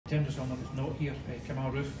terms of someone that's not here,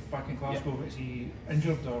 Roofe back in Glasgow, is he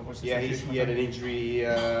injured or what's the situation? He had an injury. He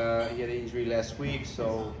had an injury last week,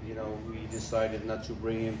 so we decided not to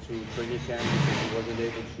bring him to training camp because he wasn't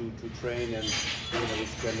able to train, and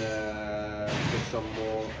it's gonna put some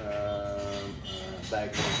more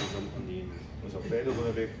diagnosis on the injury. Was Alfredo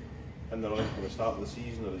going to be in the running for the start of the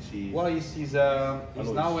season, or is he? Well, he's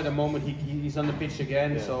now at the moment he's on the pitch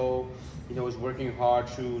again, so he's working hard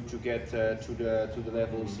to get to the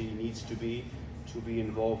levels he needs to be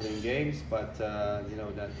involved in games. But I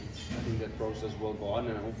think that process will go on,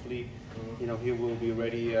 and hopefully he will be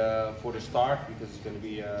ready for the start, because it's going to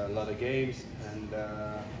be a lot of games, and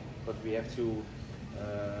but we have to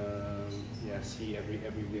see every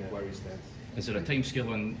week where he stands. Is there a time scale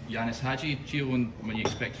on Yanis Hadji, Gio, and when you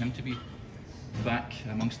expect him to be back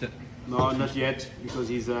amongst it? No, not yet, because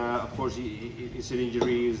he's of course it's an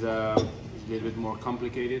injury is a little bit more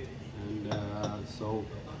complicated, and so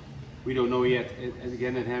we don't know yet.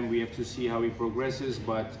 Again, at him we have to see how he progresses,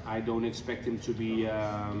 but I don't expect him to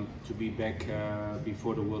be back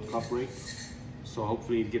before the World Cup break. So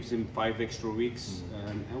hopefully it gives him 5 extra weeks,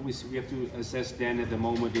 and we have to assess then at the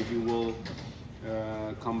moment if he will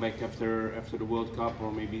come back after the World Cup,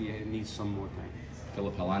 or maybe he needs some more time.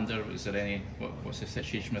 Philip Hollander, is there any? What's the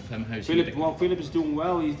situation with him? How's Philip is doing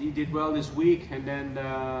well. He did well this week, and then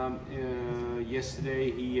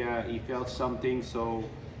yesterday he felt something, so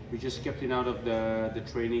we just kept him out of the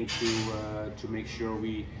training to make sure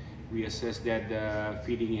we assess that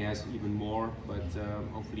feeding he has even more, but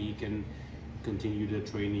hopefully he can continue the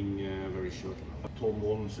training very shortly. Tom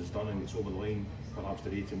Lawrence is done and it's over the line, perhaps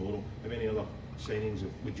today, tomorrow. How many other signings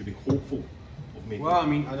would you be hopeful of making? Well, I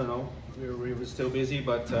mean, I don't know. We're still busy,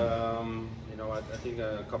 but I think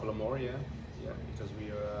a couple of more, because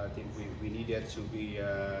I think we need that to be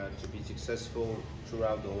successful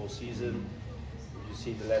throughout the whole season. You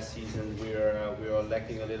see, the last season we are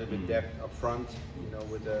lacking a little bit depth up front,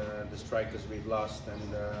 with the strikers we've lost,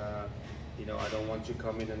 and I don't want to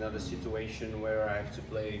come in another situation where I have to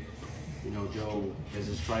play, Joe as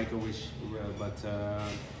a striker, but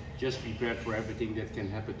just prepared for everything that can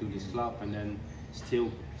happen to this club, and then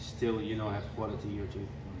still have quality here too.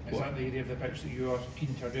 Is that the area of the pitch that you are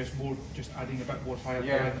keen to address more, just adding a bit more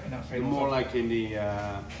firepower in that final? More like in the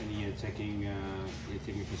attacking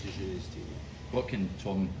position is team. What can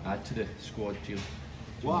Tom add to the squad, Gio?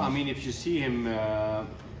 Well, I mean, if you see him,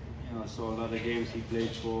 so a lot of games he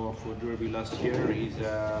played for Derby last year. He's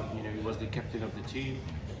he was the captain of the team,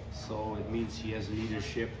 so it means he has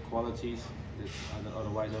leadership qualities.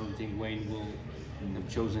 Otherwise, I don't think Wayne will have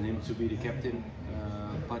chosen him to be the captain.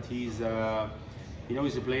 But he's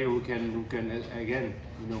he's a player who can again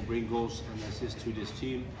bring goals and assists to this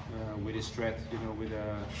team with his threat, with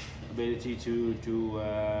the ability to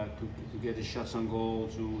get his shots on goal,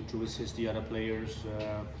 to assist the other players,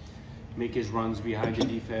 make his runs behind the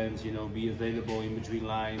defense, be available in between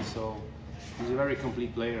lines. So he's a very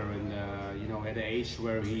complete player, and at an age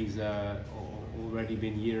where he's already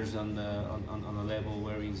been years on a level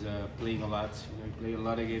where he's playing a lot. He played a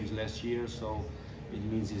lot of games last year, so it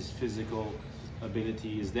means his physical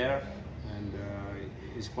ability is there, and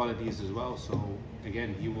his qualities as well. So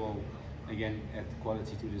again, he will add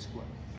quality to this squad.